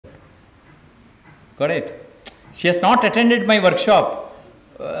Got it? She has not attended my workshop.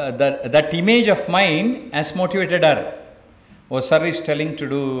 That image of mine has motivated her. Oh, sir is telling to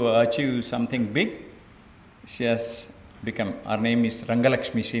achieve something big. She has become, her name is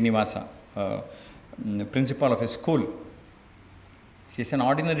Rangalakshmi Srinivasa, principal of a school. She is an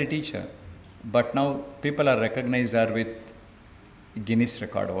ordinary teacher, but now people are recognized her with Guinness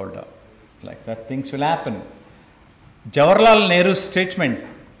record holder. Like that, things will happen. Jawaharlal Nehru's statement,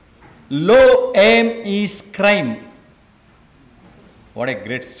 low aim is crime. What a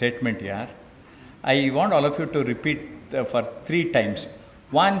great statement, yaar. I want all of you to repeat for 3 times.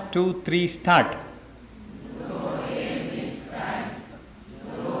 1, 2, 3, start. Low aim is crime.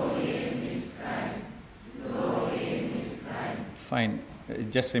 Low aim is crime. Low aim is crime. Fine.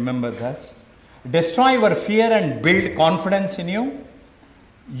 Just remember this. Destroy your fear and build confidence in you.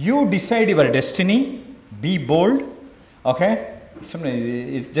 You decide your destiny. Be bold. Okay?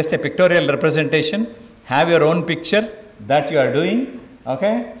 It's just a pictorial representation. Have your own picture that you are doing.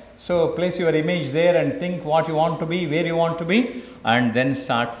 Okay? So place your image there and think what you want to be, where you want to be, and then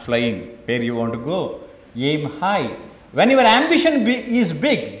start flying where you want to go. Aim high. When your ambition is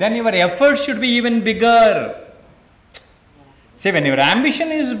big, then your effort should be even bigger. See, when your ambition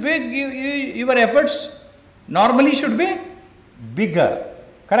is big, your efforts normally should be bigger.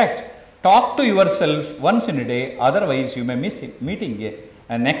 Correct? Talk to yourself once in a day, otherwise you may miss meeting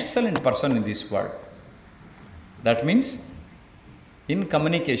an excellent person in this world. That means, in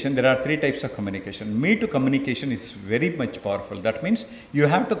communication, there are 3 types of communication. Me to communication is very much powerful. That means you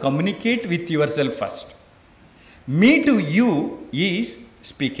have to communicate with yourself first. Me to you is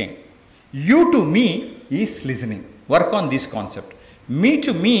speaking. You to me is listening. Work on this concept. Me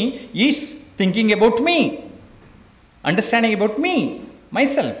to me is thinking about me, understanding about me,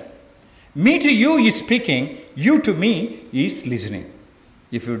 myself. Me to you is speaking. You to me is listening.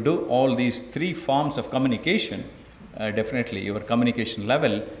 If you do all these 3 forms of communication, definitely your communication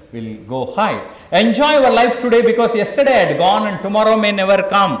level will go high. Enjoy your life today because yesterday had gone and tomorrow may never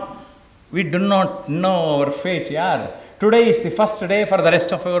come. We do not know our fate, yaar. Today is the first day for the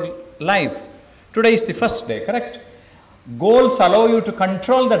rest of our life. Today is the first day, correct? Goals allow you to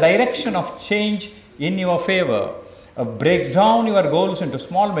control the direction of change in your favor. Break down your goals into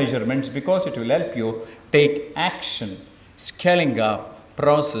small measurements because it will help you take action. Scaling up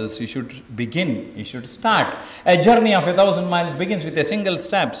process, you should begin, you should start. A journey of 1,000 miles begins with a single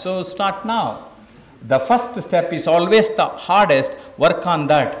step, so start now. The first step is always the hardest, work on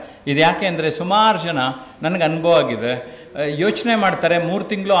that. ಇದು ಯಾಕೆ ಅಂದರೆ ಸುಮಾರು ಜನ ನನಗೆ ಅನುಭವ ಆಗಿದೆ, ಯೋಚನೆ ಮಾಡ್ತಾರೆ 3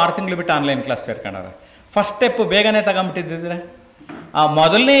 ತಿಂಗಳು 6 ತಿಂಗಳು ಬಿಟ್ಟು ಆನ್ಲೈನ್ ಕ್ಲಾಸ್ ಸೇರ್ಕೊಂಡಾರೆ. ಫಸ್ಟ್ ಸ್ಟೆಪ್ಪು ಬೇಗನೆ ತಗೊಂಬಿಟ್ಟಿದ್ದಿದ್ರೆ ಆ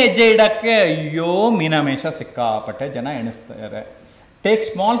ಮೊದಲನೇ ಹೆಜ್ಜೆ ಇಡೋಕ್ಕೆ ಅಯ್ಯೋ ಮೀನಾಮೇಷ ಸಿಕ್ಕಾಪಟ್ಟೆ ಜನ ಎಣಿಸ್ತಾರೆ. Take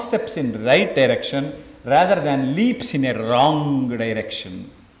small steps in right direction rather than leaps in a wrong direction.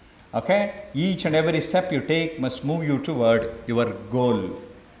 Okay? Each and every step you take must move you toward your goal.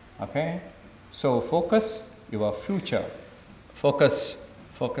 Okay? So focus your future.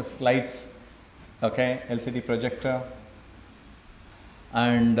 Focus lights. Okay? LCD projector.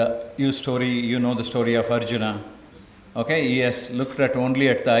 And you know the story of Arjuna. Okay? He has looked only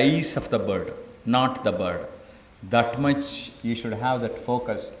at the eyes of the bird, not the bird. That much you should have that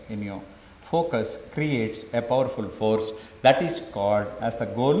focus in you. Focus creates a powerful force that is called as the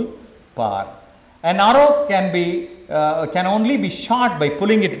goal power. An arrow can only be shot by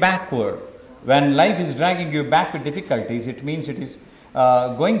pulling it backward. When life is dragging you back with difficulties, it means it is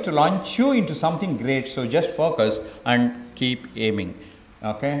going to launch you into something great. So just focus and keep aiming.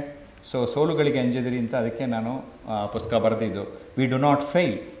 Okay? So ಸೋಲುಗಳಿಗೆ ಅಂಜಿದಿರಿ ಅಂತ ಅದಕ್ಕೆ ನಾನು ಪುಸ್ತಕ ಬರೆದಿದ್ದು. We do not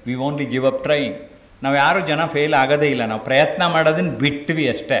fail, we only give up trying. ನಾವು ಯಾರು ಜನ fail ಆಗೋದೇ ಇಲ್ಲ, ನಾವು ಪ್ರಯತ್ನ ಮಾಡೋದನ್ನು ಬಿಟ್ವಿ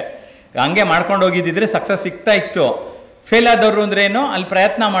ಅಷ್ಟೇ. ಹಂಗೆ ಮಾಡ್ಕೊಂಡು ಹೋಗಿದ್ದಿದ್ರೆ ಸಕ್ಸಸ್ ಸಿಗ್ತಾ ಇತ್ತು. ಫೇಲ್ ಆದವರು ಅಂದ್ರೆ ಏನೋ ಅಲ್ಲಿ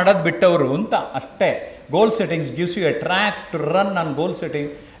ಪ್ರಯತ್ನ ಮಾಡೋದು ಬಿಟ್ಟವರು ಅಂತ ಅಷ್ಟೇ. ಗೋಲ್ settings gives U A track to run on. Goal setting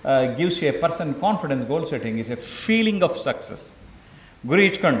gives U A person confidence. Goal setting is A feeling of success. ಗುರಿ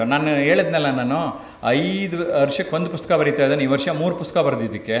ಇಟ್ಕೊಂಡು ನಾನು ಹೇಳಿದ್ನಲ್ಲ, ನಾನು 5 ವರ್ಷಕ್ಕೆ 1 ಪುಸ್ತಕ ಬರೀತಾ ಇದ್ದಾನೆ. ಈ ವರ್ಷ 3 ಪುಸ್ತಕ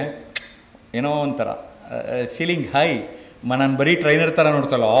ಬರೆದಿದ್ದಕ್ಕೆ ಏನೋ ಒಂಥರ ಫೀಲಿಂಗ್ ಹೈ. ನಾನು ಬರೀ ಟ್ರೈನರ್ ಥರ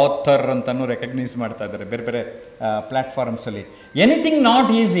ನೋಡ್ತಲ್ಲ, ಆಥರ್ ಅಂತಲೂ ರೆಕಗ್ನೈಸ್ ಮಾಡ್ತಾ ಇದ್ದಾರೆ ಬೇರೆ ಬೇರೆ ಪ್ಲ್ಯಾಟ್ಫಾರ್ಮ್ಸಲ್ಲಿ. Anything not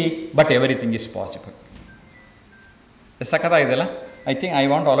easy but everything is possible. ಸಖತ್ತಾಗಿದೆಯಲ್ಲ? I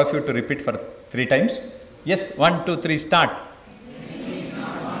want all of you to repeat for 3 times. Yes, 1, 2, 3, start.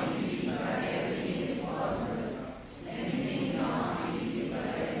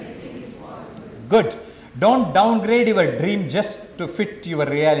 Good. Don't downgrade your dream just to fit your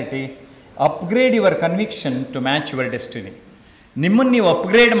reality. Upgrade your conviction to match your destiny. ನಿಮ್ಮನ್ನು ನೀವು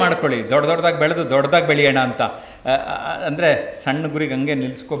upgrade ಮಾಡ್ಕೊಳ್ಳಿ, ದೊಡ್ಡದಾಗಿ ಬೆಳೆದು ದೊಡ್ಡದಾಗಿ ಬೆಳೆಯೋಣ ಅಂತ. ಅಂದರೆ ಸಣ್ಣ ಗುರಿಗೆ ಹಂಗೆ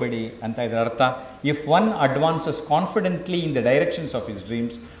ನಿಲ್ಲಿಸ್ಕೋಬೇಡಿ ಅಂತ ಇದರ ಅರ್ಥ. If one advances confidently in the directions of his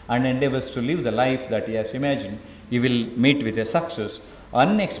dreams and ಎಂಡೇವರ್ಸ್ to live the life that he has imagine, you will meet with A success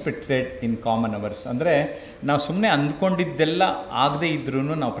unexpected in common hours. ಅಂದರೆ ನಾವು ಸುಮ್ಮನೆ ಅಂದ್ಕೊಂಡಿದ್ದೆಲ್ಲ ಆಗದೇ ಇದ್ರೂ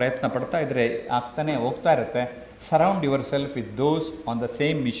ನಾವು ಪ್ರಯತ್ನ ಪಡ್ತಾ ಇದ್ದರೆ ಆಗ್ತಾನೆ ಹೋಗ್ತಾ ಇರುತ್ತೆ. Surround your self with those on the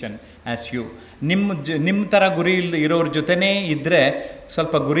same mission as you. ನಿಮ್ಮ ಥರ ಗುರಿ ಇರೋರ ಜೊತೆನೇ ಇದ್ದರೆ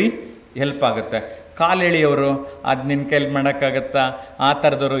ಸ್ವಲ್ಪ ಗುರಿ ಹೆಲ್ಪ್ ಆಗುತ್ತೆ. ಕಾಲು ಎಳೆಯೋರು ಅದು ನಿನ್ನ ಕೈಲಿ ಮಾಡೋಕ್ಕಾಗತ್ತಾ, ಆ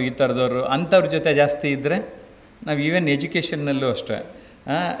ಥರದವರು ಈ ಥರದವರು ಅಂಥವ್ರ ಜೊತೆ ಜಾಸ್ತಿ ಇದ್ದರೆ ನಾವು ಈವನ್ ಎಜುಕೇಷನ್ನಲ್ಲೂ ಅಷ್ಟೇ,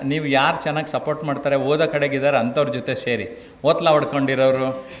 ನೀವು ಯಾರು ಚೆನ್ನಾಗಿ ಸಪೋರ್ಟ್ ಮಾಡ್ತಾರೆ ಓದೋ ಕಡೆಗಿದ್ದಾರೆ ಅಂಥವ್ರ ಜೊತೆ ಸೇರಿ. ಓತ್ಲ ಹೊಡ್ಕೊಂಡಿರೋರು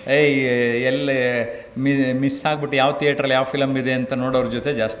ಎಲ್ಲಿ ಮಿಸ್ ಆಗಿಬಿಟ್ಟು ಯಾವ ಥಿಯೇಟ್ರಲ್ಲಿ ಯಾವ ಫಿಲಮ್ ಇದೆ ಅಂತ ನೋಡೋರ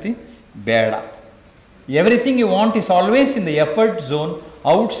ಜೊತೆ ಜಾಸ್ತಿ ಬೇಡ. Everything you want is always in the effort zone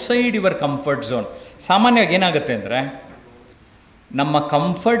outside your comfort zone. ಸಾಮಾನ್ಯವಾಗಿ ಏನಾಗುತ್ತೆ ಅಂದರೆ ನಮ್ಮ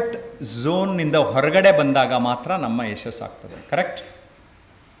ಕಂಫರ್ಟ್ ಝೋನ್ನಿಂದ ಹೊರಗಡೆ ಬಂದಾಗ ಮಾತ್ರ ನಮ್ಮ ಯಶಸ್ಸಾಗ್ತದೆ. ಕರೆಕ್ಟ್?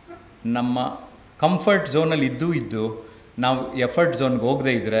 ನಮ್ಮ ಕಂಫರ್ಟ್ ಝೋನಲ್ಲಿ ಇದ್ದು ನಾವು ಎಫರ್ಟ್ ಝೋನ್ಗೆ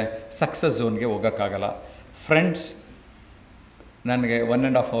ಹೋಗದೇ ಇದ್ದರೆ ಸಕ್ಸಸ್ ಝೋನ್ಗೆ ಹೋಗೋಕ್ಕಾಗಲ್ಲ. ಫ್ರೆಂಡ್ಸ್, ನನಗೆ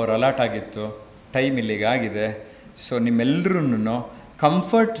 1.5 hour ಅಲಾಟ್ ಆಗಿತ್ತು, ಟೈಮ್ ಇಲ್ಲಿಗೆ ಆಗಿದೆ. ಸೊ ನಿಮ್ಮೆಲ್ಲರೂ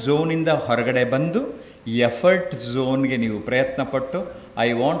ಕಂಫರ್ಟ್ ಝೋನಿಂದ ಹೊರಗಡೆ ಬಂದು ಎಫರ್ಟ್ ಝೋನ್ಗೆ ನೀವು ಪ್ರಯತ್ನಪಟ್ಟು I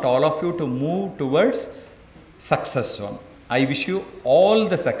want all of you to move towards success zone. I wish you all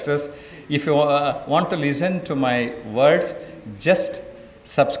the success. If you want to listen to my words, just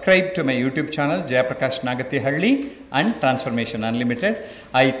subscribe to my YouTube channel, Jayaprakash NAGATHIHALLI and Transformation Unlimited.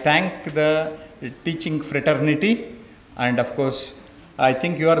 I thank the teaching fraternity, and of course, I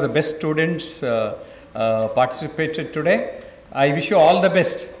think you are the best students participated today. I wish you all the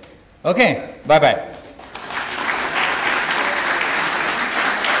best. Okay, bye-bye.